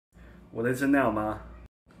What is it now, Ma?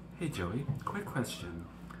 Hey Joey, quick question.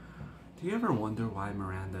 Do you ever wonder why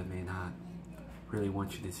Miranda may not really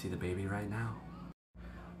want you to see the baby right now?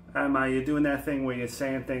 Ma, you're doing that thing where you're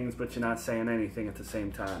saying things but you're not saying anything at the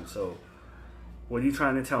same time. So, what are you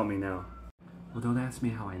trying to tell me now? Well, don't ask me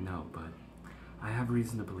how I know, but I have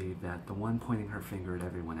reason to believe that the one pointing her finger at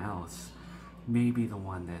everyone else may be the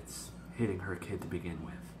one that's hitting her kid to begin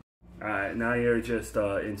with. Alright, now you're just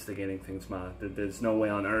instigating things, Ma. There's no way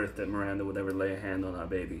on earth that Miranda would ever lay a hand on our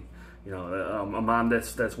baby. You know, a mom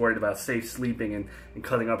that's worried about safe sleeping and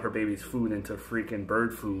cutting up her baby's food into freaking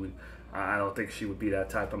bird food. I don't think she would be that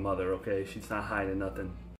type of mother, okay? She's not hiding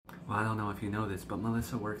nothing. Well, I don't know if you know this, but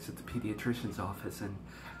Melissa works at the pediatrician's office, and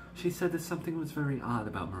she said that something was very odd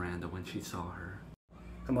about Miranda when she saw her.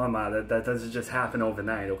 Come on, Ma, that doesn't just happen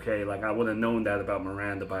overnight, okay? Like, I would have known that about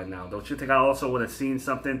Miranda by now. Don't you think I also would have seen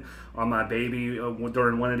something on my baby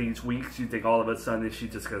during one of these weeks? You think all of a sudden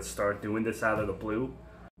she's just going to start doing this out of the blue?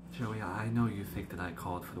 Joey, I know you think that I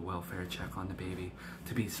called for the welfare check on the baby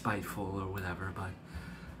to be spiteful or whatever, but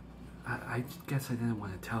I guess I didn't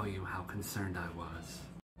want to tell you how concerned I was.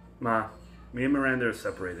 Ma, me and Miranda are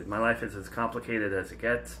separated. My life is as complicated as it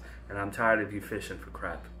gets, and I'm tired of you fishing for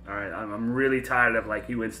crap. Alright, I'm really tired of, like,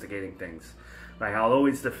 you instigating things. Like, I'll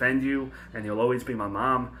always defend you, and you'll always be my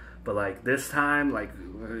mom, but, like, this time, like,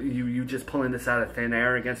 you just pulling this out of thin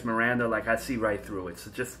air against Miranda, like, I see right through it. So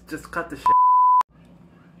just cut the shit.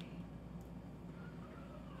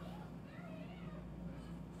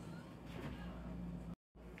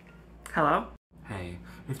 Hello? Hey,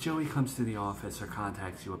 if Joey comes to the office or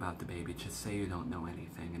contacts you about the baby, just say you don't know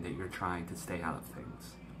anything and that you're trying to stay out of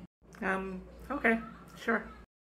things. Okay, sure.